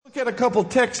at a couple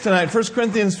texts tonight. 1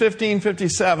 Corinthians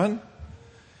 15:57.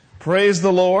 Praise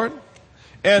the Lord.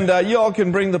 And you all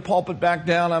can bring the pulpit back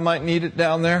down. I might need it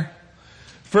down there.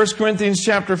 1 Corinthians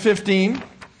chapter 15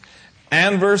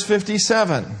 and verse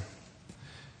 57.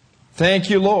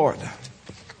 Thank you, Lord.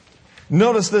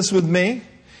 Notice this with me.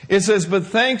 It says, "But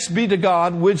thanks be to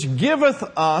God, which giveth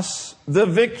us the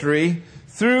victory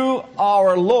through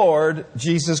our Lord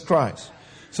Jesus Christ."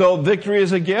 So victory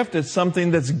is a gift. It's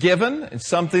something that's given. It's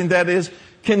something that is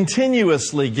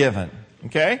continuously given.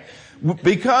 Okay?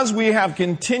 Because we have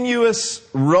continuous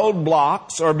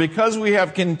roadblocks, or because we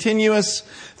have continuous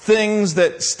things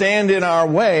that stand in our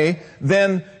way,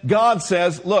 then God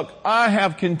says, look, I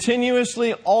have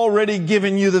continuously already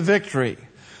given you the victory.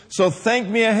 So thank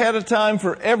me ahead of time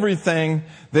for everything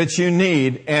that you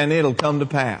need, and it'll come to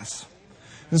pass.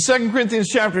 In 2 Corinthians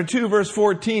chapter 2, verse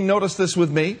 14, notice this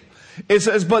with me. It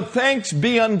says, "But thanks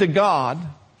be unto God,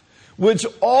 which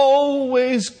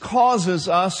always causes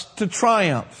us to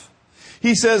triumph."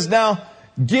 He says, now,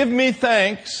 give me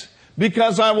thanks,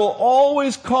 because I will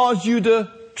always cause you to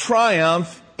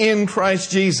triumph in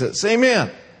Christ Jesus. Amen.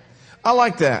 I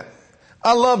like that.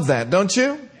 I love that, don't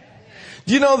you?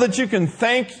 Do you know that you can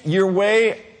thank your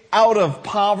way out of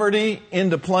poverty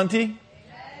into plenty?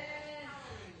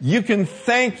 You can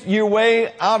thank your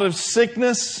way out of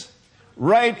sickness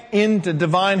right into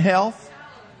divine health.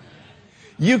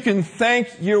 You can thank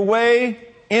your way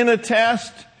in a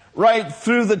test, right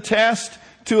through the test,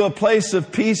 to a place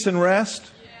of peace and rest.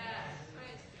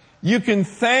 You can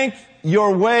thank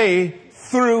your way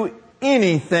through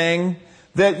anything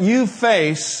that you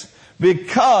face,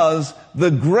 because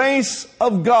the grace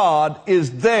of God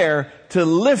is there to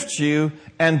lift you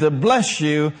and to bless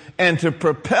you and to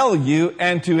propel you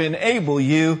and to enable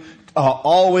you to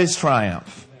always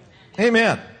triumph.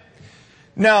 Amen.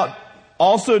 Now,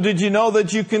 also, did you know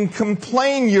that you can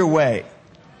complain your way?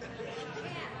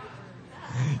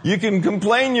 You can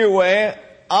complain your way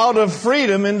out of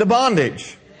freedom into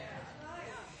bondage.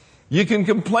 You can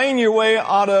complain your way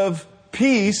out of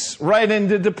peace right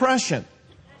into depression.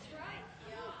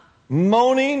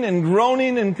 Moaning and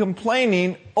groaning and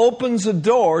complaining opens a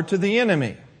door to the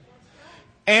enemy.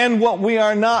 And what we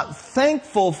are not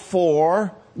thankful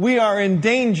for, we are in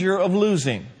danger of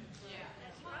losing.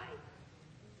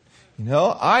 You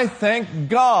know, I thank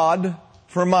God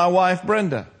for my wife,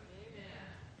 Brenda.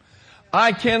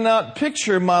 I cannot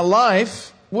picture my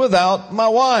life without my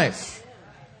wife.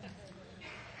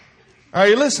 Are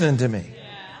you listening to me?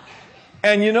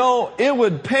 And you know, it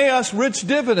would pay us rich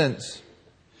dividends.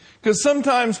 Because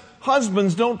sometimes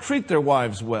husbands don't treat their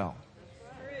wives well.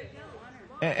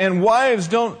 And wives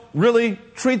don't really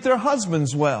treat their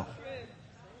husbands well.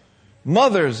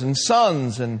 Mothers and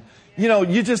sons and, you know,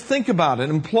 you just think about it.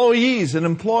 Employees and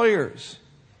employers.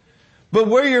 But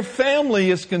where your family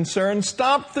is concerned,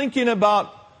 stop thinking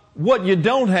about what you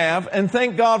don't have and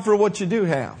thank God for what you do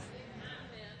have.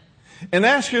 And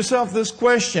ask yourself this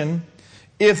question: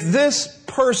 if this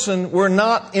person were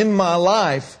not in my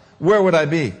life, where would I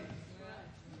be?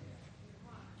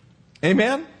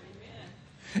 Amen?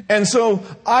 And so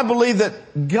I believe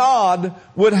that God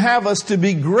would have us to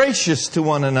be gracious to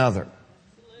one another.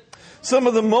 Some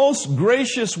of the most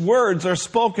gracious words are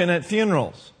spoken at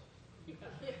funerals.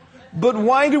 But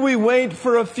why do we wait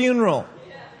for a funeral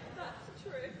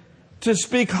to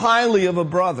speak highly of a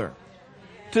brother,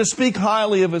 to speak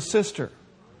highly of a sister?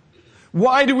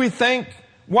 Why do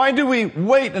we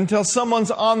wait until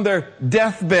someone's on their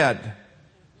deathbed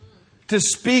to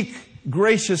speak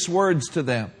gracious words to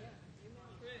them?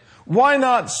 Why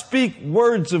not speak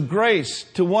words of grace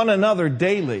to one another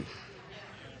daily?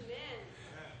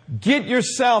 Get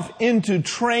yourself into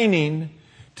training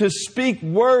to speak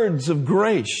words of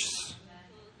grace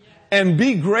and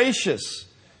be gracious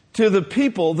to the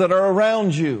people that are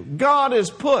around you. God has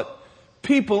put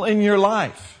people in your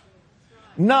life,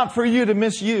 not for you to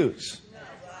misuse,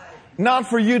 not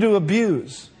for you to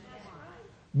abuse,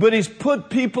 but He's put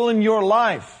people in your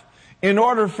life in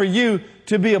order for you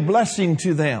to be a blessing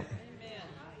to them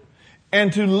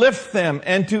and to lift them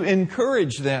and to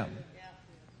encourage them.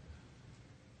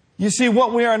 You see,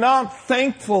 what we are not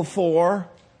thankful for,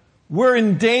 we're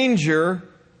in danger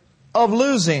of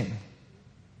losing.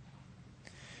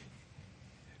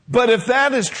 But if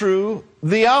that is true,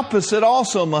 the opposite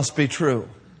also must be true.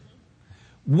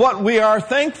 What we are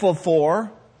thankful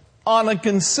for on a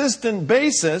consistent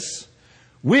basis,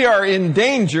 we are in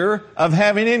danger of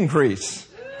having increase.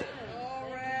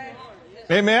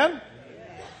 Amen?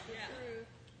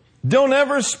 Don't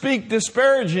ever speak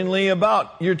disparagingly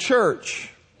about your church.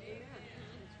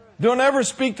 Don't ever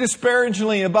speak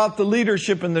disparagingly about the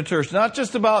leadership in the church. Not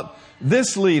just about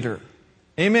this leader.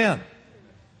 Amen.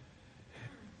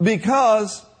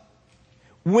 Because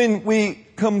when we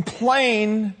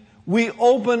complain, we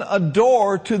open a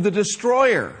door to the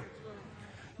destroyer,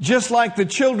 just like the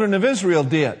children of Israel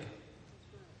did.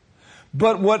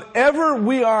 But whatever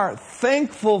we are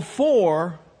thankful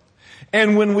for,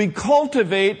 and when we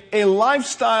cultivate a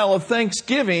lifestyle of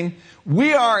thanksgiving,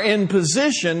 we are in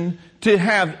position to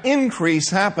have increase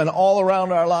happen all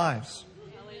around our lives.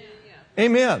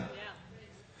 Amen.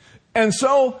 And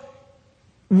so,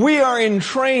 we are in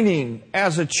training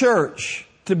as a church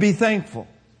to be thankful.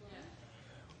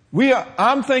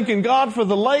 I'm thanking God for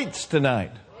the lights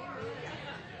tonight.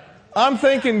 I'm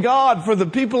thanking God for the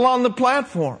people on the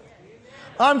platform.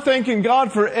 I'm thanking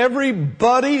God for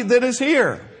everybody that is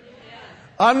here.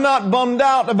 I'm not bummed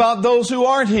out about those who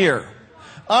aren't here.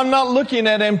 I'm not looking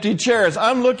at empty chairs.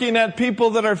 I'm looking at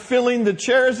people that are filling the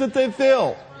chairs that they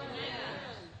fill.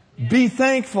 Be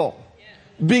thankful.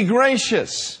 Be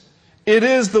gracious. It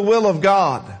is the will of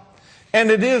God. And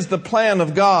it is the plan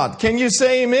of God. Can you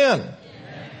say amen?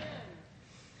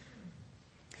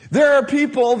 There are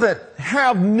people that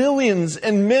have millions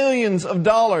and millions of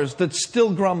dollars that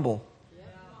still grumble.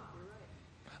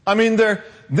 I mean,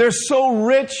 they're so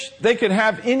rich, they could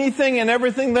have anything and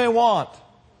everything they want.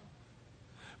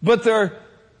 But they're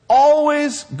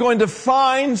always going to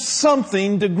find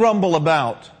something to grumble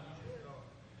about.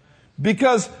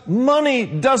 Because money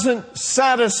doesn't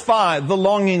satisfy the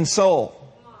longing soul.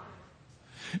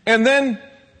 And then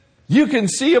you can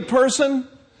see a person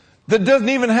that doesn't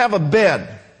even have a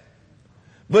bed,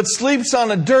 but sleeps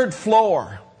on a dirt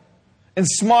floor and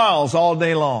smiles all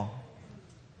day long.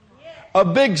 A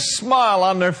big smile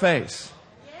on their face.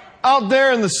 Out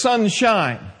there in the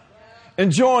sunshine,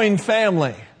 enjoying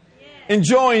family,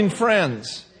 enjoying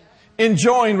friends,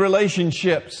 enjoying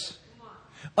relationships.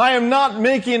 I am not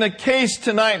making a case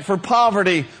tonight for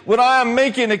poverty. What I am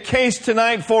making a case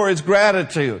tonight for is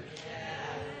gratitude.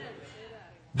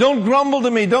 Don't grumble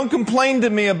to me. Don't complain to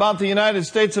me about the United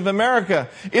States of America.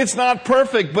 It's not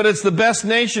perfect, but it's the best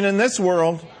nation in this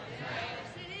world.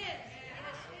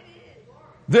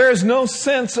 There is no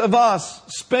sense of us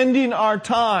spending our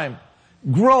time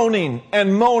groaning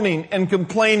and moaning and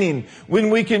complaining when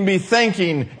we can be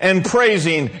thanking and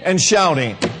praising and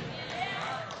shouting.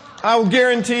 I will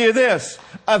guarantee you this.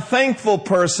 A thankful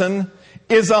person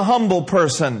is a humble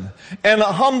person. And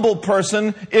a humble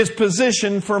person is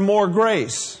positioned for more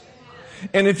grace.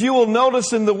 And if you will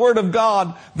notice in the Word of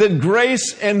God that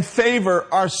grace and favor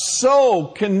are so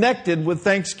connected with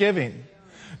thanksgiving.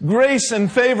 Grace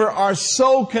and favor are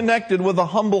so connected with a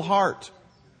humble heart.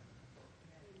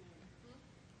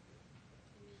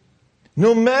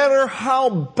 No matter how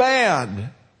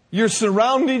bad your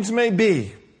surroundings may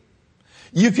be,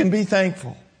 you can be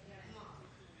thankful.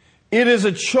 It is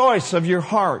a choice of your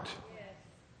heart.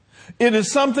 It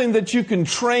is something that you can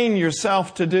train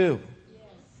yourself to do.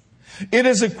 It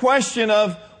is a question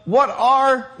of what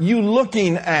are you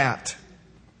looking at?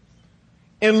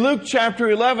 In Luke chapter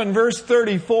 11, verse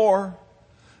 34,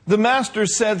 the Master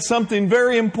said something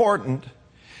very important.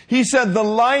 He said, the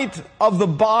light of the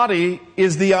body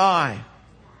is the eye.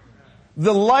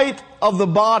 The light of the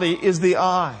body is the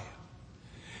eye.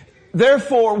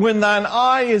 Therefore, when thine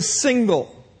eye is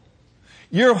single,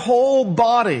 your whole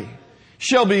body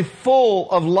shall be full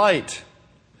of light.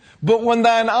 But when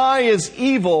thine eye is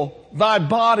evil, thy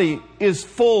body is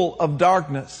full of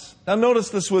darkness. Now notice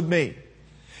this with me.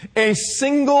 A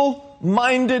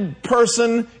single-minded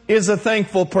person is a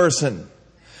thankful person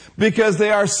because they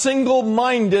are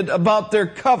single-minded about their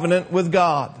covenant with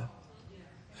God.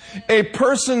 A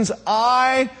person's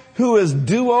eye who is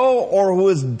duo or who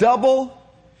is double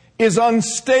is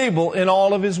unstable in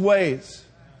all of his ways.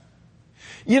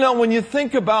 You know, when you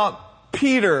think about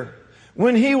Peter,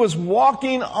 when he was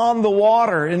walking on the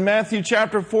water in Matthew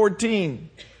chapter 14,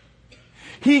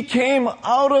 he came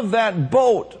out of that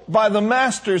boat by the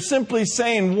Master simply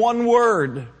saying one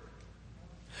word.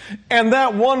 And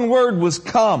that one word was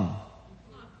come.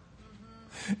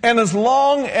 And as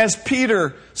long as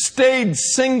Peter stayed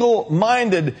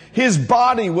single-minded, his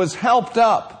body was helped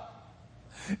up.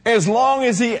 As long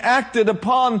as he acted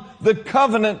upon the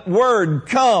covenant word,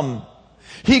 come,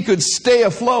 he could stay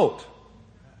afloat.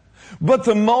 But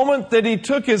the moment that he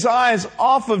took his eyes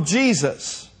off of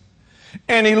Jesus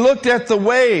and he looked at the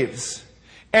waves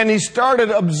and he started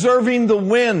observing the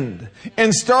wind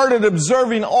and started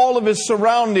observing all of his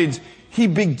surroundings, he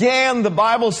began, the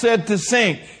Bible said, to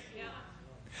sink.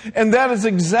 And that is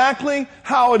exactly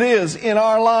how it is in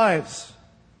our lives.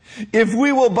 If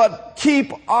we will but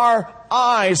keep our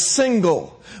eyes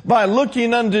single by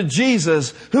looking unto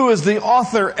Jesus, who is the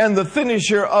author and the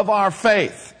finisher of our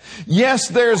faith. Yes,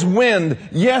 there's wind.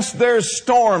 Yes, there's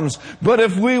storms. But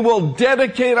if we will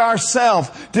dedicate ourselves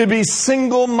to be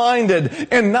single-minded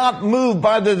and not moved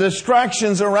by the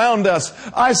distractions around us,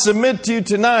 I submit to you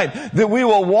tonight that we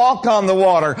will walk on the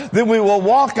water, that we will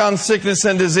walk on sickness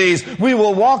and disease, we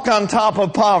will walk on top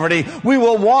of poverty, we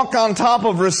will walk on top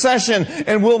of recession,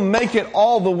 and we'll make it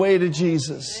all the way to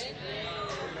Jesus.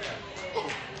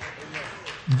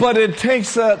 But it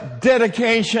takes a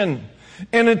dedication.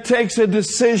 And it takes a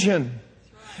decision.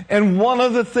 And one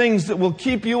of the things that will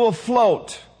keep you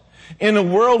afloat in a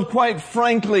world, quite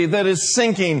frankly, that is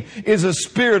sinking is a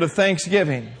spirit of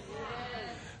thanksgiving.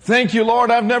 Thank you, Lord,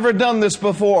 I've never done this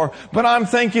before, but I'm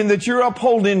thanking that you're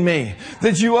upholding me,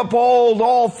 that you uphold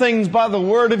all things by the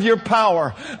word of your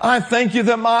power. I thank you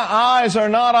that my eyes are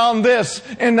not on this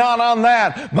and not on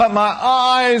that, but my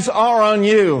eyes are on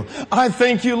you. I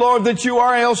thank you, Lord, that you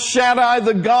are El Shaddai,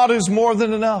 the God who's more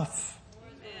than enough.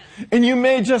 And you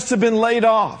may just have been laid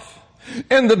off,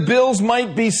 and the bills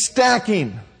might be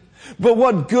stacking. But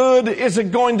what good is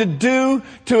it going to do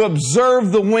to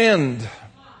observe the wind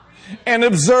and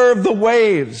observe the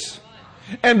waves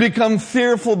and become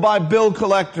fearful by bill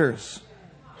collectors?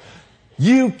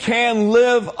 You can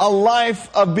live a life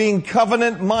of being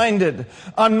covenant-minded.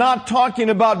 I'm not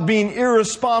talking about being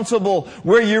irresponsible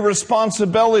where your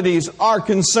responsibilities are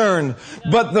concerned.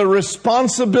 But the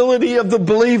responsibility of the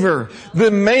believer,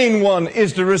 the main one,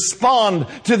 is to respond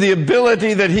to the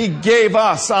ability that He gave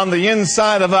us on the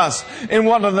inside of us. And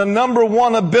one of the number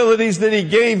one abilities that He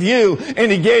gave you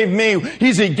and He gave me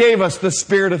is He gave us the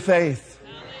spirit of faith.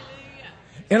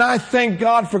 And I thank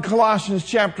God for Colossians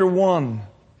chapter 1.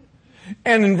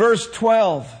 And in verse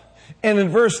 12 and in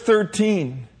verse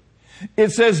 13,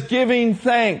 it says, giving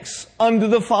thanks unto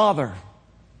the Father.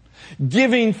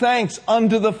 Giving thanks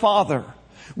unto the Father,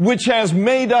 which has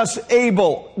made us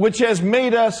able, which has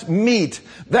made us meet.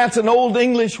 That's an old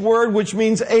English word which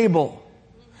means able.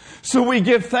 So we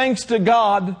give thanks to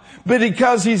God, but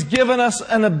because He's given us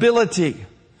an ability.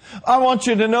 I want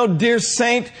you to know, dear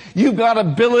saint, you've got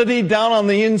ability down on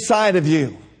the inside of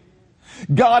you.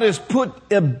 God has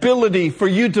put ability for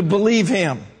you to believe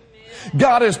Him.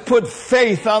 God has put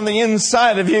faith on the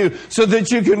inside of you so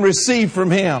that you can receive from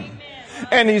Him.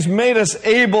 And He's made us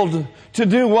able to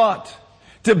do what?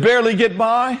 To barely get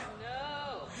by?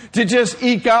 To just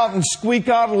eke out and squeak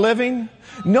out a living?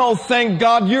 No, thank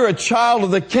God you're a child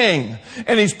of the King.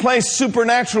 And He's placed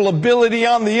supernatural ability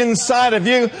on the inside of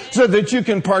you so that you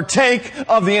can partake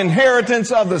of the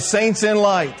inheritance of the saints in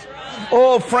light.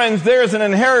 Oh, friends, there's an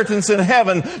inheritance in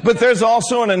heaven, but there's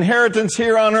also an inheritance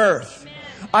here on earth.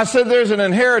 I said there's an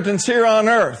inheritance here on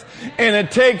earth, and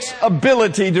it takes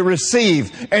ability to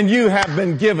receive, and you have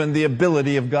been given the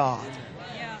ability of God.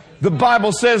 The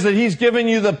Bible says that He's given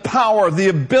you the power, the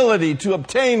ability to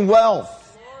obtain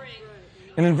wealth.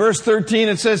 And in verse 13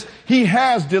 it says, He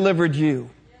has delivered you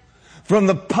from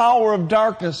the power of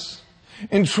darkness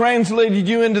and translated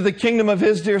you into the kingdom of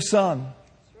His dear Son.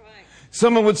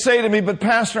 Someone would say to me, but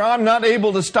Pastor, I'm not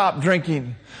able to stop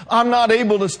drinking. I'm not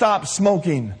able to stop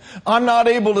smoking. I'm not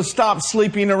able to stop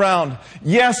sleeping around.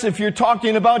 Yes, if you're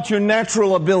talking about your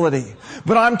natural ability.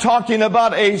 But I'm talking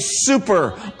about a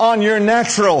super on your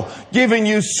natural, giving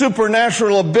you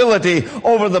supernatural ability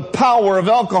over the power of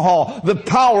alcohol, the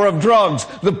power of drugs,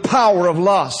 the power of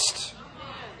lust.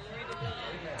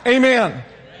 Amen.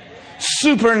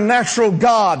 Supernatural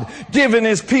God giving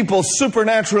His people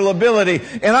supernatural ability.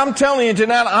 And I'm telling you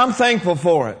tonight, I'm thankful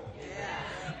for it.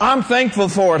 I'm thankful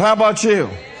for it. How about you?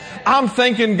 I'm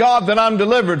thanking God that I'm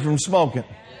delivered from smoking.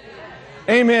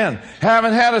 Amen.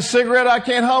 Haven't had a cigarette, I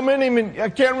can't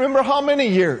remember how many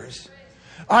years.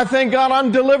 I thank God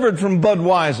I'm delivered from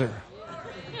Budweiser.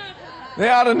 They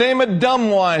ought to name it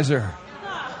Dumbweiser.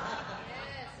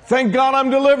 Thank God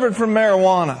I'm delivered from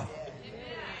marijuana.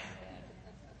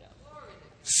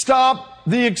 Stop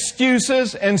the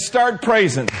excuses and start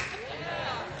praising.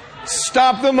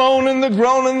 Stop the moaning, the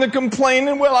groaning, the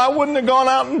complaining. Well, I wouldn't have gone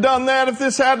out and done that if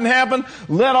this hadn't happened.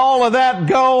 Let all of that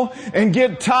go and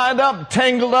get tied up,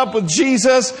 tangled up with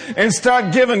Jesus and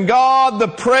start giving God the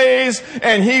praise,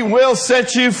 and He will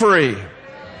set you free.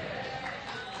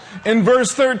 In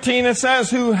verse 13 it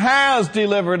says, who has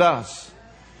delivered us.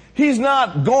 He's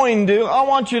not going to. I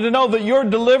want you to know that your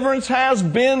deliverance has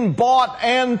been bought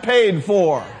and paid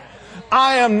for.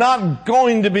 I am not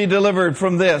going to be delivered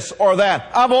from this or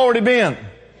that. I've already been.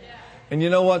 And you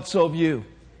know what? So have you.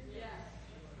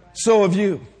 So have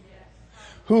you.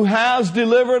 Who has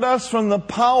delivered us from the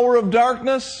power of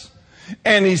darkness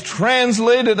And He's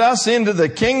translated us into the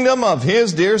kingdom of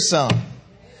His dear Son.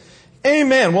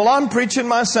 Amen. Well, I'm preaching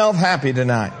myself happy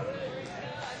tonight.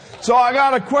 So I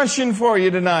got a question for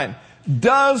you tonight.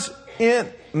 Does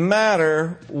it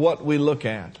matter what we look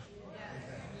at?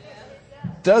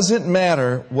 Does it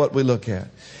matter what we look at?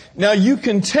 Now you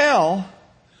can tell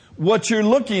what you're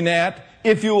looking at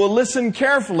if you will listen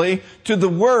carefully to the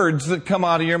words that come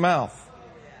out of your mouth.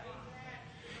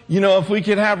 You know, if we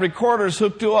could have recorders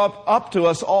hooked up to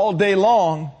us all day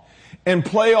long and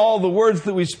play all the words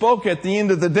that we spoke at the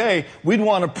end of the day, we'd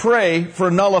want to pray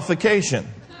for nullification.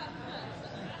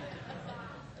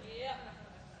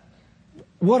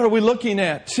 What are we looking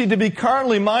at? See, to be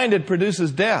carnally minded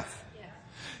produces death.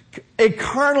 A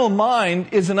carnal mind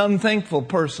is an unthankful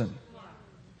person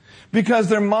because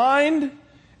their mind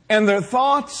and their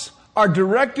thoughts are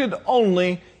directed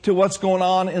only to what's going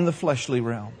on in the fleshly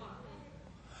realm.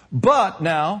 But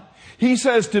now, He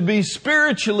says to be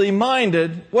spiritually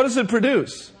minded, what does it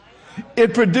produce?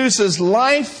 It produces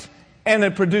life and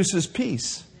it produces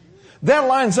peace. That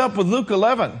lines up with Luke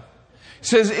 11. It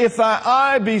says, if thy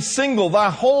eye be single, thy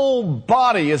whole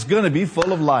body is going to be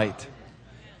full of light.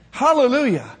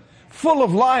 Hallelujah. Full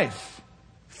of life,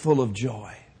 full of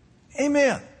joy.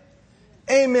 Amen.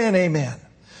 Amen, amen.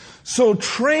 So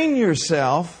train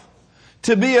yourself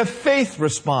to be a faith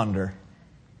responder.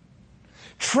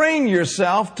 Train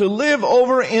yourself to live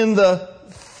over in the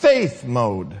faith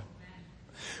mode.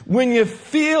 When you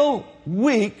feel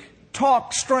weak,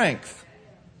 talk strength.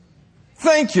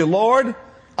 Thank you, Lord.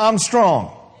 I'm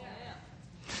strong.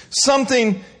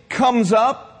 Something comes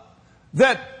up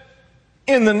that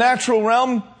in the natural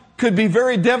realm could be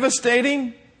very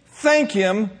devastating. Thank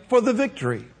Him for the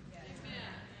victory.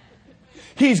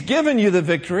 He's given you the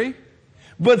victory,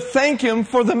 but thank Him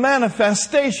for the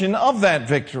manifestation of that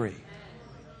victory.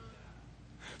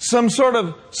 Some sort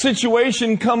of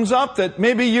situation comes up that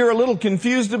maybe you're a little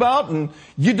confused about and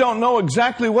you don't know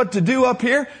exactly what to do up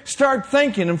here. Start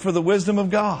thanking Him for the wisdom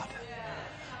of God.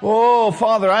 Oh,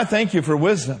 Father, I thank You for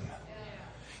wisdom.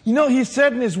 You know, He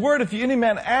said in His Word, if any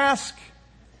man ask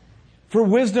for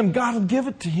wisdom, God will give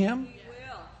it to him.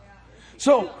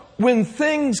 So when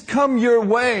things come your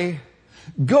way,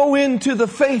 go into the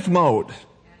faith mode.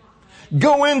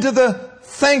 Go into the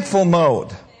thankful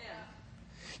mode.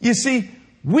 You see,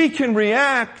 we can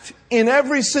react in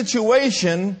every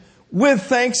situation with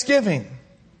thanksgiving.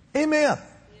 Amen.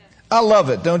 I love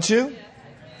it, don't you?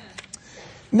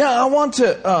 Now, I want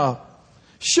to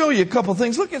show you a couple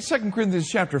things. Look at 2 Corinthians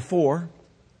chapter 4.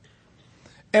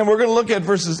 And we're going to look at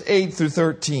verses 8 through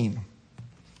 13.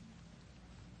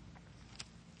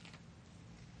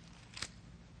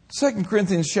 2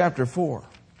 Corinthians chapter 4.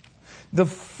 The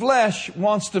flesh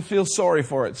wants to feel sorry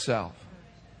for itself.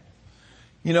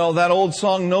 You know that old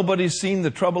song, nobody's seen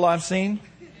the trouble I've seen?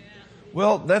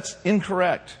 Well, that's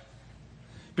incorrect.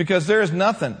 Because there is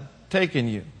nothing taking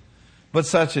you but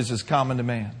such as is common to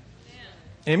man.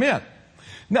 Amen.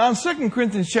 Now in 2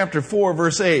 Corinthians chapter 4,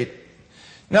 verse 8,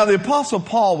 now the Apostle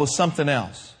Paul was something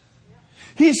else.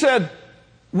 He said,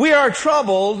 we are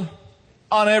troubled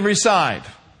on every side.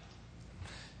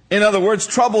 In other words,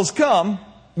 troubles come,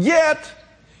 yet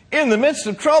in the midst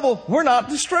of trouble, we're not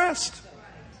distressed.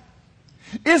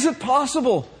 Is it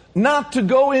possible not to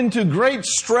go into great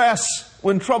stress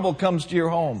when trouble comes to your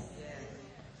home?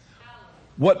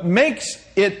 What makes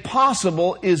it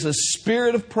possible is a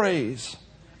spirit of praise,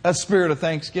 a spirit of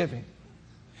thanksgiving.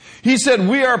 He said,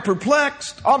 we are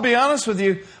perplexed. I'll be honest with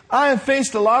you. I have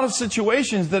faced a lot of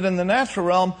situations that in the natural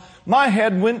realm, my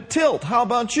head went tilt. How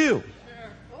about you?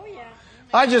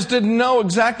 I just didn't know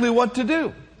exactly what to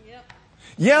do.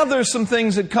 Yeah, there's some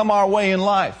things that come our way in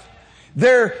life.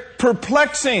 They're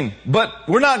perplexing, but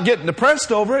we're not getting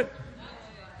depressed over it.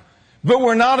 But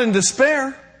we're not in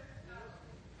despair.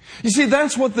 You see,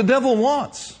 that's what the devil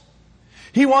wants.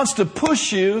 He wants to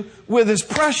push you with his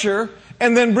pressure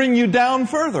and then bring you down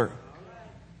further.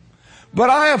 But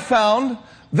I have found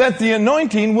that the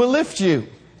anointing will lift you.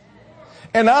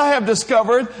 And I have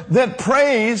discovered that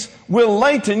praise will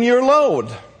lighten your load.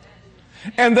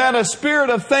 And that a spirit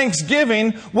of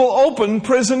thanksgiving will open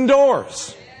prison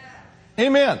doors.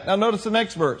 Amen. Now notice the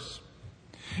next verse.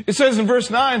 It says in verse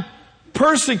 9,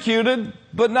 persecuted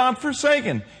but not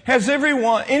forsaken. Has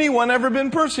anyone ever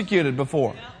been persecuted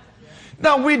before?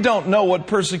 Now we don't know what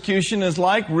persecution is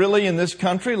like really in this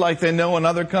country like they know in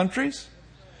other countries.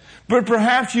 But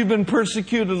perhaps you've been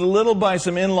persecuted a little by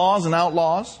some in-laws and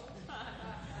outlaws.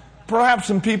 Perhaps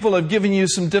some people have given you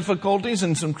some difficulties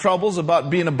and some troubles about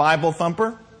being a Bible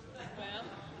thumper.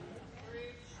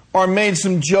 Or made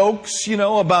some jokes,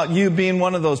 about you being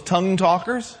one of those tongue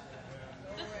talkers.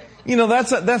 You know,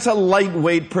 that's a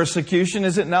lightweight persecution,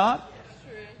 is it not?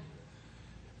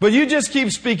 But you just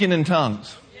keep speaking in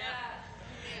tongues.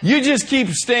 You just keep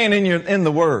staying in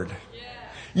the Word.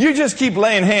 You just keep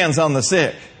laying hands on the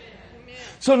sick.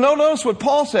 So notice what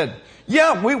Paul said.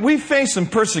 Yeah, we face some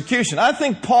persecution. I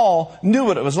think Paul knew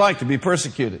what it was like to be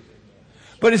persecuted.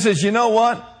 But he says, you know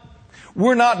what?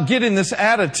 We're not getting this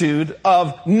attitude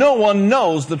of no one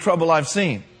knows the trouble I've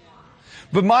seen.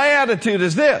 But my attitude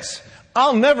is this.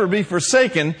 I'll never be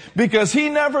forsaken because He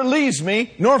never leaves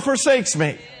me nor forsakes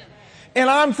me. And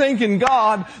I'm thanking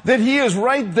God that He is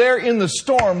right there in the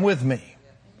storm with me.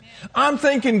 I'm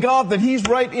thanking God that He's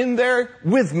right in there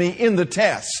with me in the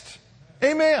test.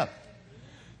 Amen.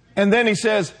 And then he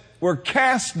says, we're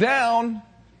cast down,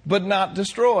 but not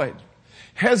destroyed.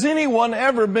 Has anyone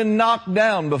ever been knocked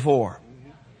down before?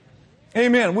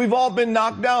 Amen. We've all been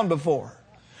knocked down before.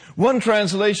 One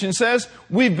translation says,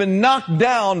 we've been knocked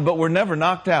down, but we're never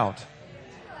knocked out.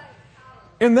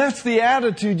 And that's the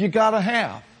attitude you gotta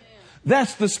have.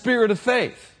 That's the spirit of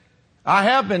faith. I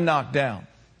have been knocked down.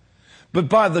 But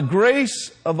by the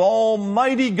grace of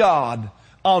Almighty God,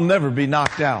 I'll never be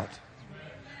knocked out.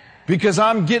 Because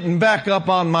I'm getting back up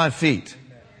on my feet.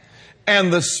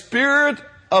 And the Spirit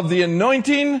of the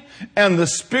anointing and the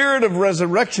Spirit of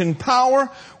resurrection power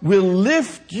will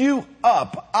lift you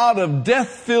up out of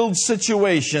death-filled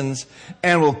situations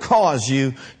and will cause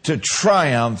you to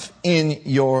triumph in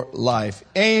your life.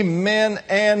 Amen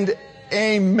and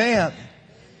amen.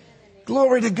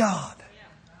 Glory to God.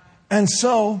 And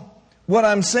so, what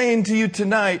I'm saying to you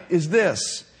tonight is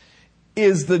this,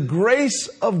 is the grace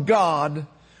of God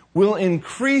will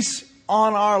increase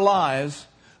on our lives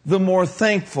the more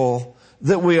thankful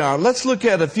that we are. Let's look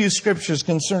at a few scriptures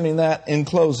concerning that in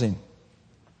closing.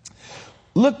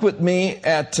 Look with me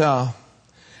at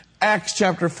Acts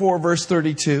chapter 4, verse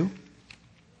 32.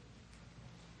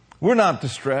 We're not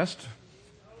distressed.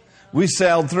 We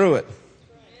sailed through it.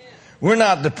 We're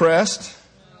not depressed.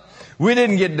 We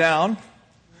didn't get down.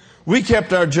 We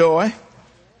kept our joy.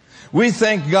 We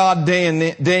thank God day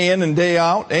in and day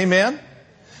out. Amen.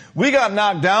 We got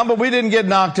knocked down, but we didn't get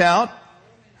knocked out.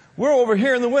 We're over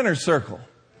here in the winner's circle.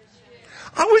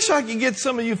 I wish I could get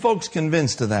some of you folks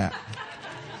convinced of that.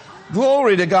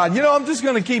 Glory to God. You know, I'm just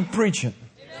going to keep preaching.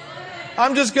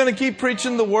 I'm just going to keep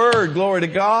preaching the Word. Glory to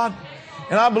God.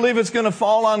 And I believe it's going to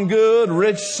fall on good,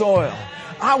 rich soil.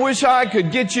 I wish I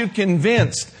could get you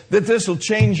convinced that this will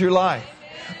change your life.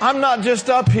 I'm not just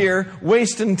up here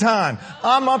wasting time.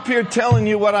 I'm up here telling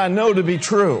you what I know to be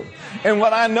true. And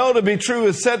what I know to be true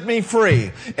is set me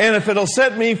free. And if it'll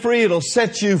set me free, it'll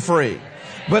set you free.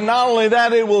 But not only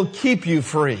that, it will keep you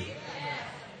free.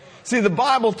 See, the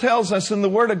Bible tells us in the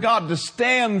Word of God to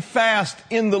stand fast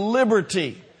in the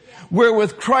liberty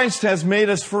wherewith Christ has made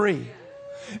us free.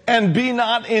 And be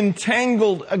not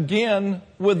entangled again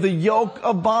with the yoke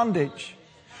of bondage.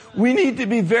 We need to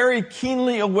be very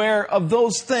keenly aware of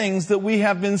those things that we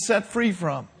have been set free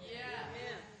from.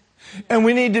 And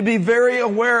we need to be very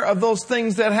aware of those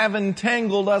things that have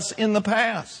entangled us in the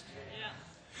past.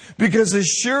 Because as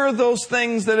sure those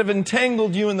things that have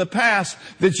entangled you in the past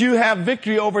that you have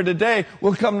victory over today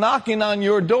will come knocking on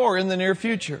your door in the near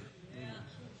future.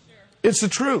 It's the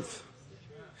truth.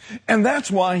 And that's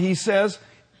why he says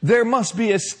there must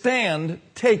be a stand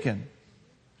taken.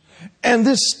 And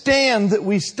this stand that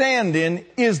we stand in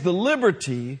is the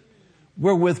liberty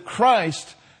wherewith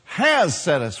Christ has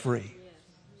set us free.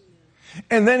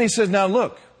 And then he says, now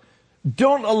look,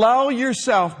 don't allow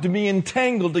yourself to be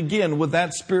entangled again with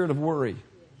that spirit of worry.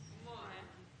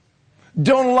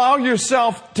 Don't allow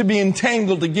yourself to be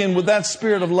entangled again with that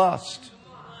spirit of lust.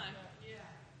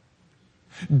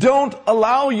 Don't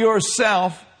allow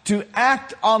yourself to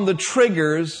act on the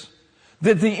triggers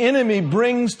that the enemy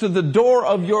brings to the door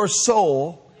of your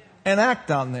soul and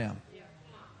act on them.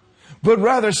 But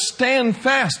rather stand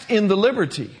fast in the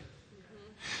liberty.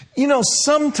 You know,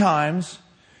 sometimes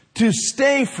to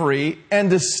stay free and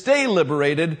to stay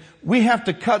liberated, we have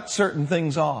to cut certain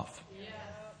things off.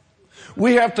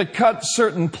 We have to cut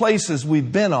certain places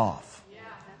we've been off.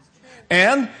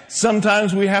 And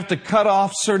sometimes we have to cut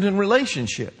off certain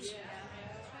relationships.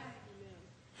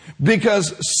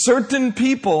 Because certain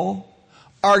people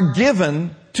are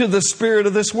given to the spirit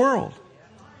of this world.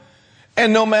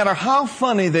 And no matter how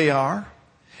funny they are,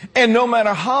 and no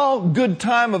matter how good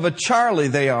time of a Charlie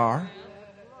they are,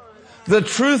 the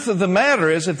truth of the matter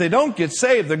is if they don't get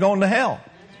saved, they're going to hell.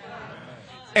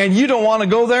 And you don't want to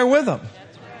go there with them.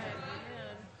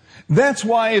 That's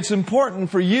why it's important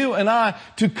for you and I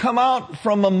to come out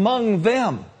from among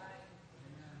them.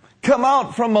 Come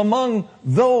out from among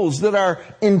those that are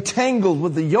entangled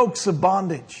with the yokes of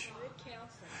bondage.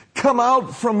 Come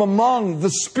out from among the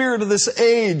spirit of this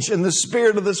age and the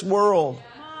spirit of this world.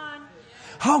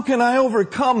 How can I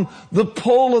overcome the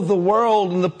pull of the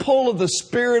world and the pull of the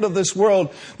spirit of this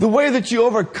world? The way that you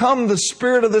overcome the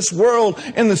spirit of this world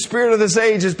and the spirit of this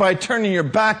age is by turning your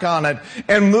back on it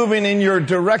and moving in your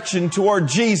direction toward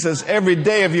Jesus every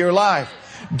day of your life.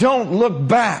 Don't look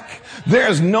back.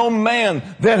 There's no man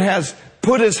that has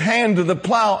put his hand to the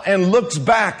plow and looks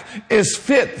back is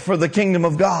fit for the kingdom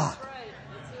of God.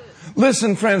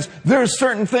 Listen, friends, there are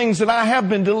certain things that I have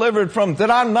been delivered from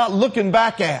that I'm not looking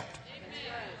back at.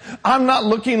 I'm not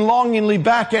looking longingly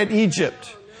back at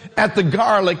Egypt, at the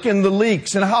garlic and the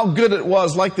leeks and how good it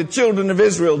was, like the children of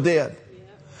Israel did.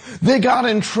 They got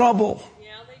in trouble.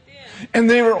 And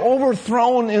they were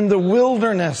overthrown in the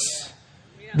wilderness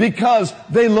because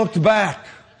they looked back.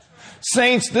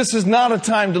 Saints, this is not a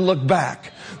time to look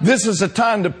back. This is a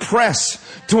time to press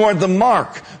toward the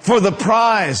mark for the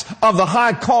prize of the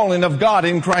high calling of God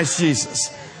in Christ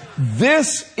Jesus.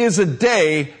 This is a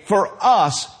day for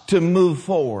us to move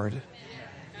forward.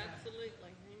 Absolutely.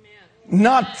 Amen.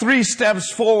 Not 3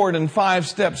 steps forward and 5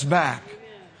 steps back.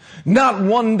 Not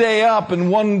one day up and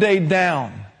one day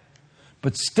down.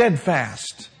 But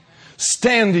steadfast,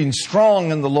 standing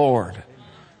strong in the Lord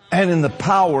and in the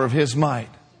power of His might.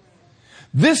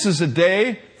 This is a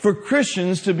day for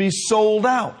Christians to be sold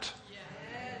out.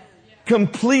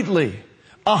 Completely.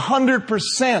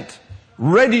 100%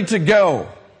 ready to go.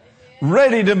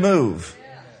 Ready to move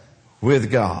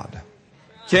with God.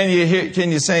 Can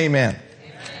you say amen?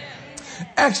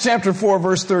 Acts chapter 4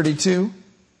 verse 32.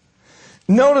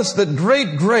 Notice that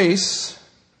great grace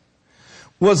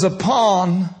was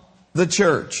upon the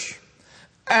church.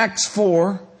 Acts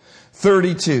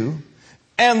 4:32.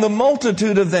 And the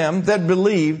multitude of them that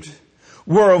believed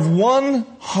were of one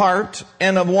heart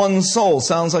and of one soul.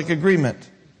 Sounds like agreement.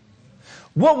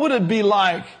 What would it be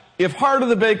like if Heart of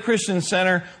the Bay Christian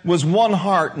Center was one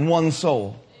heart and one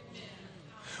soul?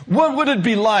 What would it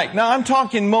be like? Now I'm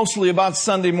talking mostly about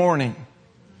Sunday morning.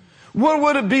 What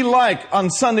would it be like on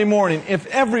Sunday morning if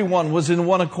everyone was in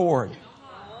one accord?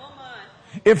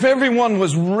 If everyone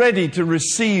was ready to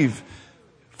receive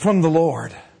from the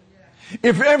Lord?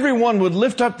 If everyone would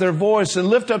lift up their voice and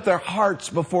lift up their hearts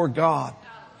before God?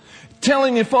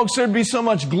 Telling you folks, there'd be so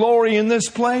much glory in this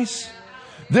place.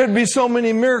 There'd be so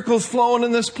many miracles flowing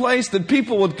in this place that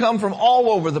people would come from all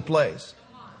over the place.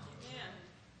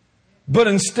 But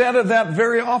instead of that,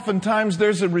 very oftentimes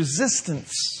there's a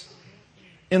resistance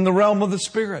in the realm of the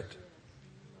Spirit.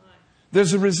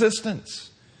 There's a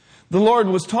resistance. The Lord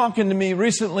was talking to me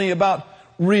recently about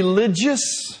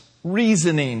religious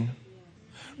reasoning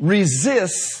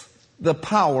resists the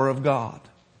power of God.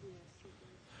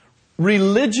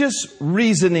 Religious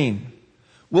reasoning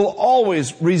will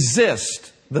always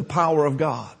resist the power of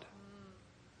God.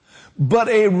 But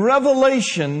a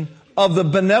revelation of the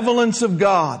benevolence of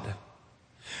God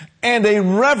and a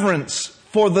reverence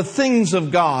for the things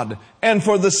of God and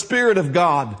for the Spirit of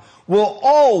God will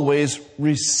always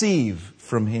receive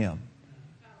from Him.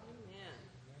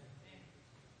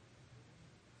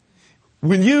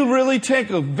 When you really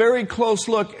take a very close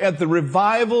look at the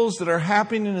revivals that are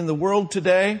happening in the world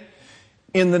today,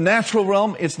 in the natural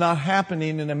realm, it's not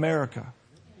happening in America.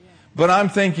 But I'm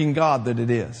thanking God that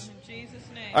it is.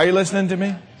 Are you listening to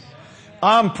me?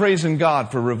 I'm praising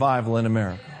God for revival in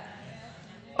America.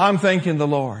 I'm thanking the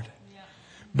Lord.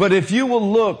 But if you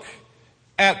will look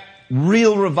at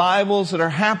real revivals that are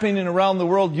happening around the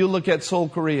world, you look at Seoul,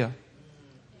 Korea.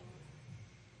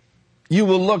 You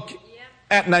will look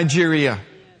at Nigeria.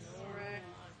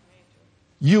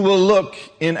 You will look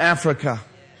in Africa.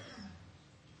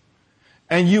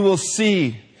 And you will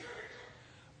see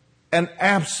an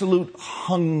absolute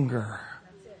hunger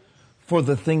for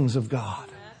the things of God.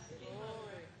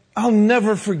 I'll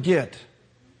never forget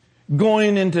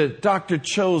going into Dr.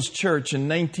 Cho's church in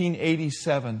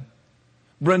 1987.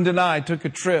 Brenda and I took a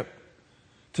trip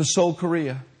to Seoul,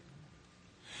 Korea.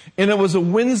 And it was a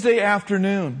Wednesday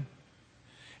afternoon.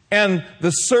 And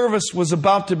the service was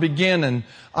about to begin. And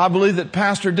I believe that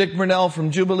Pastor Dick Burnell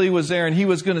from Jubilee was there. And he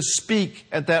was going to speak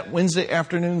at that Wednesday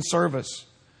afternoon service.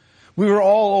 We were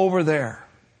all over there.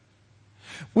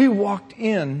 We walked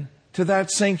in to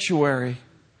that sanctuary.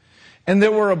 And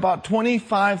there were about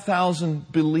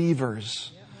 25,000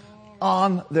 believers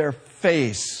on their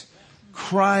face,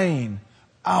 crying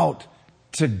out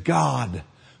to God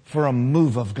for a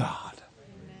move of God.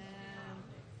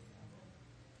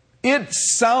 It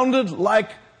sounded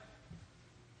like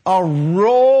a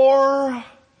roar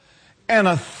and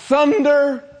a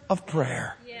thunder of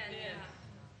prayer.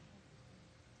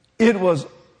 It was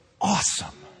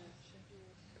awesome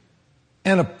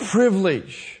and a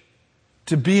privilege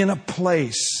to be in a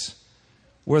place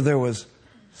where there was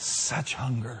such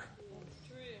hunger.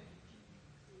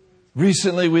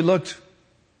 Recently we looked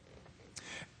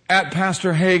at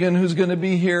Pastor Hagin, who's going to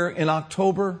be here in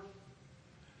October.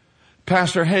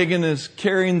 Pastor Hagin is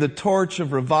carrying the torch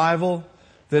of revival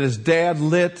that his dad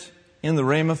lit in the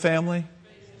Rhema family.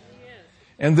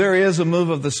 And there is a move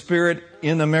of the Spirit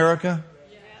in America.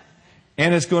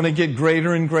 And it's going to get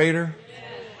greater and greater.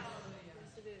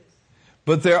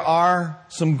 But there are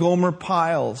some Gomer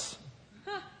Pyles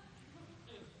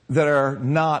that are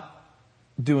not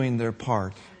doing their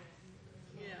part.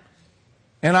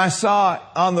 And I saw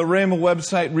on the Rhema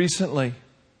website recently,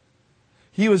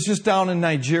 he was just down in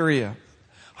Nigeria.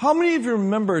 How many of you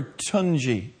remember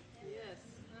Tunji?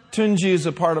 Tunji is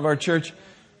a part of our church.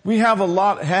 We have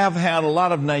had a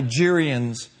lot of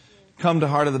Nigerians come to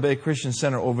Heart of the Bay Christian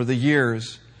Center over the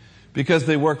years because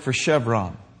they work for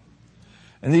Chevron.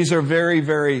 And these are very,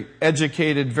 very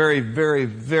educated, very, very,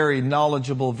 very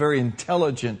knowledgeable, very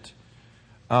intelligent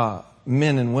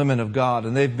men and women of God.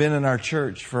 And they've been in our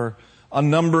church for a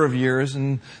number of years.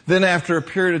 And then after a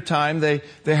period of time, they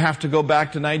have to go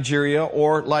back to Nigeria,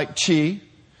 or like Chi.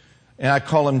 And I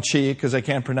call him Chi because I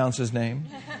can't pronounce his name.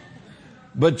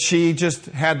 But Chi just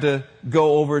had to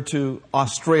go over to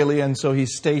Australia, and so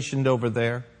he's stationed over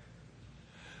there.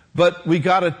 But we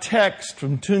got a text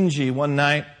from Tunji one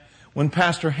night when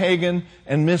Pastor Hagin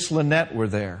and Miss Lynette were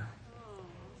there.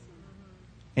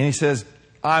 And he says,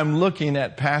 I'm looking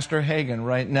at Pastor Hagin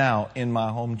right now in my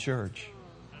home church.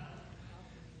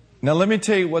 Now let me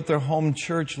tell you what their home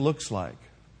church looks like.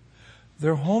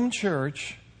 Their home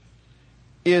church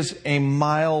is a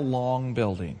mile-long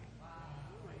building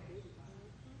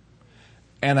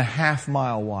and a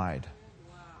half-mile wide.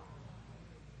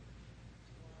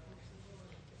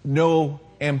 No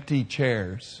empty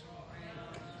chairs.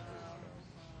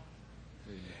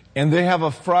 And they have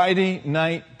a Friday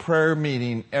night prayer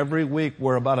meeting every week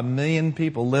where about 1 million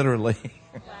people literally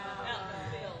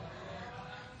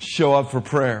show up for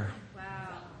prayer.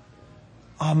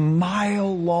 A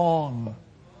mile long,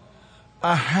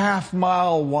 a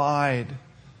half-mile wide.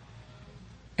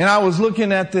 And I was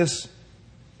looking at this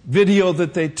video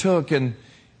that they took,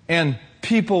 and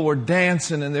people were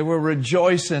dancing and they were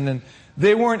rejoicing, and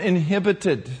they weren't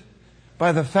inhibited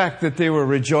by the fact that they were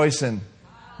rejoicing.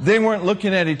 They weren't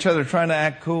looking at each other trying to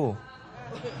act cool.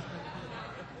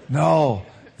 No,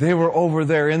 they were over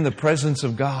there in the presence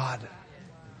of God.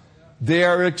 They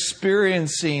are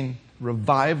experiencing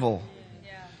revival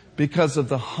because of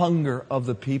the hunger of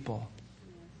the people.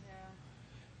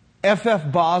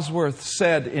 F.F. Bosworth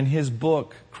said in his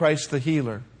book, Christ the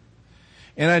Healer,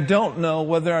 and I don't know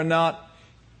whether or not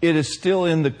it is still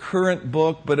in the current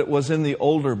book, but it was in the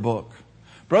older book.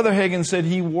 Brother Hagin said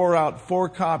he wore out 4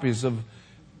 copies of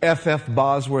F.F.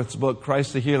 Bosworth's book,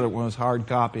 Christ the Healer, when it was hard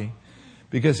copy,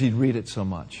 because he'd read it so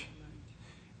much.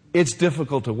 It's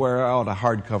difficult to wear out a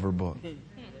hardcover book.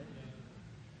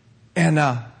 And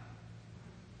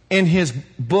in his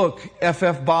book,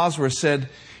 F.F. Bosworth said,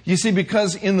 you see,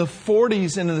 because in the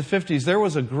 40s and in the 50s, there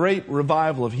was a great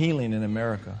revival of healing in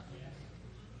America.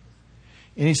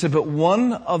 And he said, but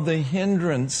one of the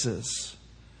hindrances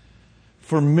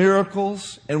for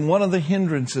miracles and one of the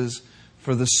hindrances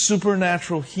for the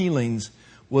supernatural healings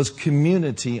was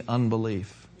community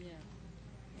unbelief.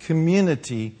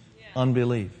 Community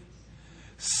unbelief.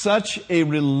 Such a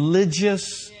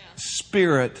religious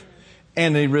spirit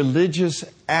and a religious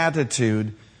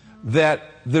attitude that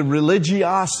the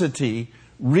religiosity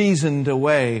reasoned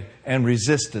away and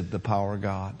resisted the power of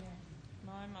God.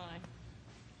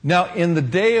 Now, in the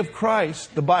day of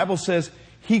Christ, the Bible says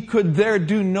He could there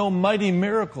do no mighty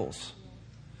miracles,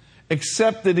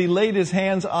 except that He laid His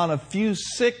hands on a few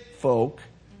sick folk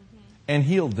and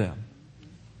healed them.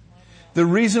 The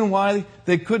reason why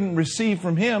they couldn't receive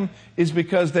from Him is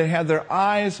because they had their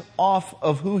eyes off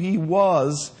of who He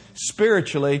was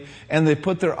spiritually, and they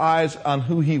put their eyes on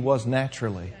who He was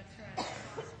naturally.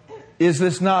 Is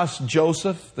this not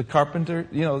Joseph, the carpenter?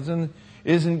 You know,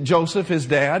 isn't Joseph his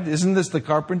dad? Isn't this the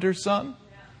carpenter's son?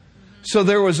 So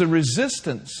there was a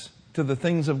resistance to the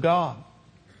things of God.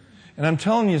 And I'm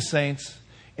telling you, saints,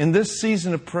 in this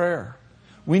season of prayer,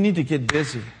 we need to get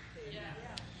busy.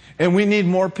 And we need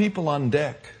more people on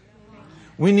deck.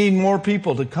 We need more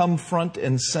people to come front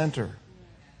and center.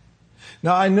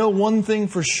 Now, I know one thing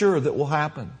for sure that will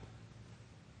happen.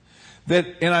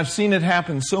 And I've seen it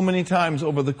happen so many times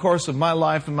over the course of my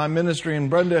life and my ministry, and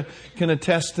Brenda can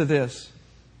attest to this.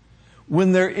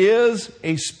 When there is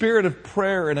a spirit of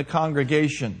prayer in a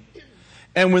congregation,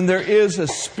 and when there is a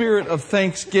spirit of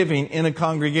thanksgiving in a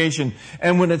congregation,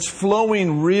 and when it's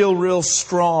flowing real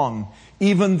strong,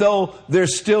 even though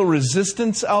there's still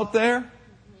resistance out there,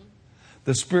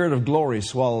 the Spirit of glory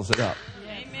swallows it up.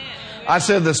 I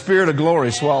said the Spirit of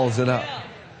glory swallows it up.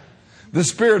 The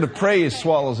Spirit of praise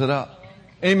swallows it up.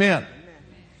 Amen.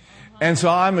 And so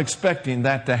I'm expecting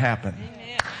that to happen.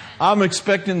 I'm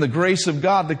expecting the grace of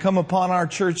God to come upon our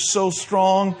church so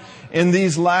strong in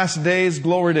these last days,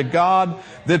 glory to God,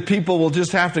 that people will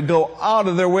just have to go out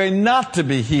of their way not to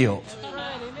be healed.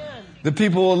 The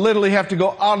people will literally have to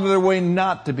go out of their way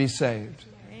not to be saved.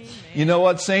 You know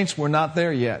what, saints? We're not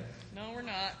there yet. No, we're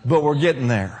not. But we're getting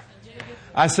there.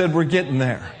 I said we're getting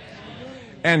there.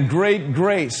 And great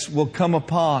grace will come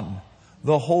upon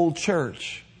the whole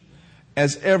church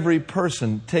as every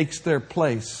person takes their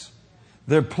place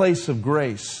of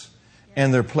grace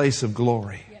and their place of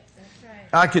glory.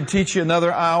 I could teach you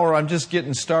another hour. I'm just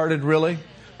getting started, really.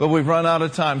 But we've run out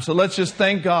of time. So let's just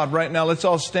thank God right now. Let's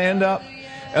all stand up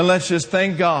and let's just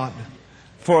thank God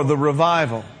for the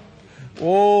revival.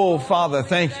 Oh, Father,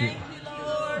 thank you.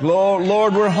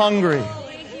 Lord, we're hungry.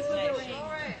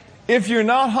 If you're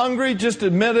not hungry, just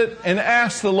admit it and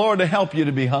ask the Lord to help you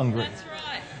to be hungry.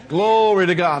 Glory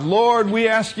to God. Lord, we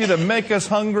ask you to make us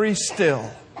hungry still.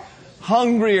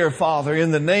 Hungrier, Father,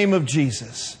 in the name of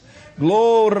Jesus.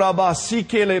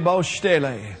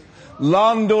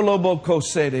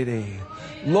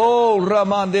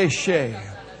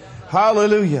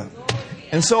 Hallelujah.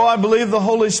 And so I believe the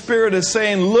Holy Spirit is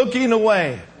saying, looking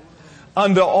away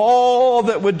unto all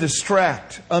that would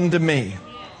distract unto me.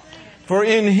 For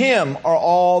in Him are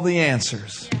all the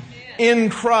answers. In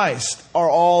Christ are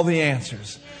all the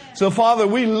answers. So, Father,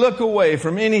 we look away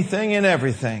from anything and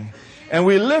everything, and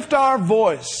we lift our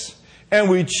voice, and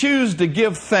we choose to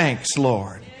give thanks,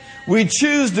 Lord. We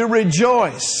choose to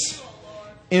rejoice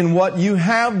in what you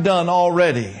have done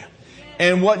already,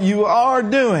 and what you are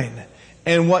doing,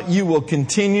 and what you will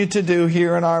continue to do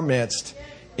here in our midst.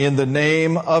 In the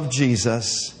name of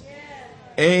Jesus.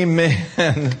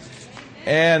 Amen.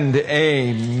 And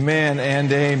amen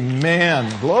and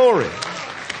amen. Glory.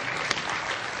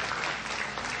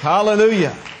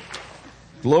 Hallelujah.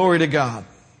 Glory to God.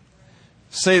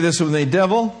 Say this with me.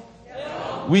 Devil,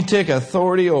 we take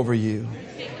authority over you.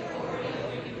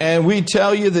 And we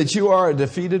tell you that you are a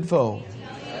defeated foe.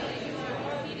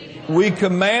 We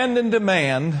command and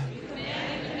demand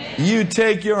you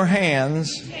take your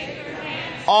hands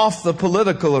off the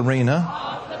political arena,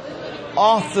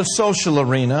 off the social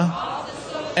arena,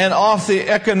 and off the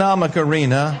economic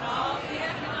arena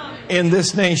in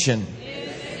this nation.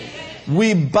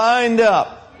 We bind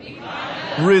up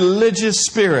religious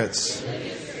spirits,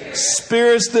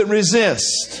 spirits that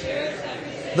resist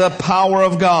the power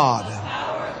of God.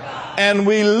 And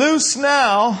we loose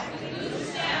now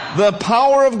the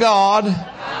power of God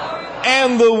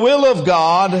and the will of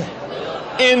God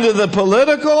into the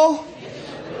political,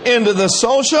 into the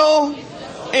social,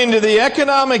 into the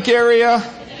economic area,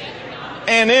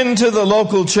 and into the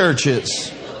local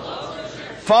churches.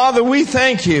 Father, we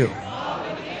thank you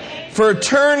for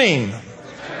turning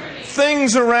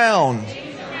things around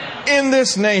in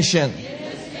this nation.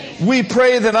 We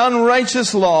pray that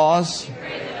unrighteous laws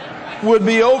would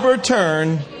be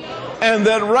overturned and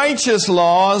that righteous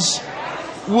laws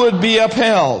would be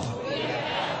upheld.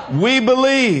 We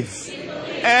believe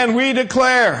and we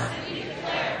declare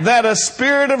that a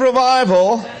spirit of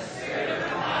revival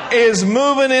is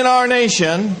moving in our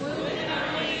nation,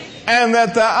 and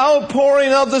that the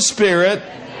outpouring of the Spirit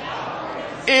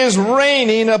is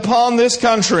raining upon this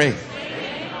country.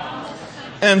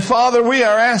 And Father, we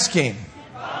are asking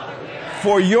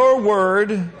for your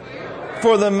word,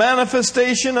 for the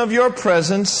manifestation of your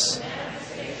presence,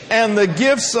 and the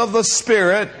gifts of the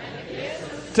Spirit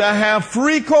to have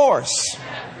free course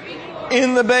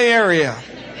in the Bay Area.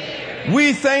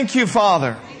 We thank you,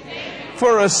 Father,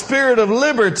 for a spirit of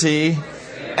liberty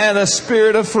and a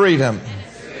spirit of freedom.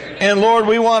 And Lord,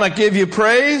 we want to give you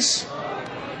praise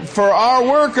for our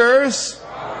workers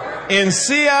in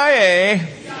CIA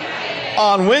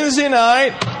on Wednesday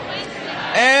night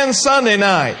and Sunday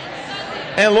night.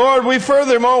 And Lord, we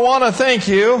furthermore want to thank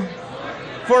you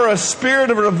for a spirit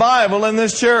of revival in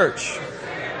this church.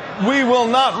 We will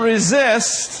not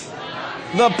resist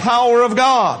the power of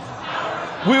God.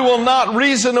 We will not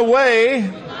reason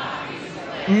away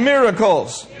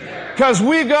miracles, because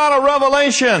we've got a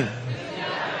revelation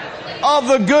of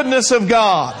the goodness of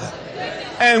God,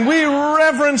 and we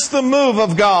reverence the move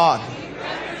of God.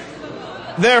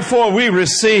 Therefore we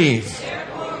receive.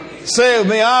 Say with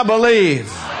me, I believe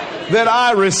that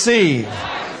I receive.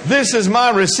 This is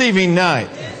my receiving night.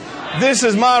 This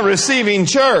is my receiving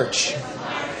church.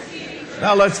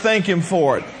 Now let's thank Him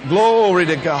for it. Glory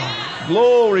to God.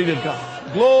 Glory to God.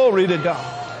 Glory to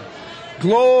God.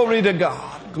 Glory to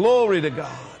God. Glory to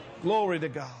God. Glory to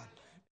God.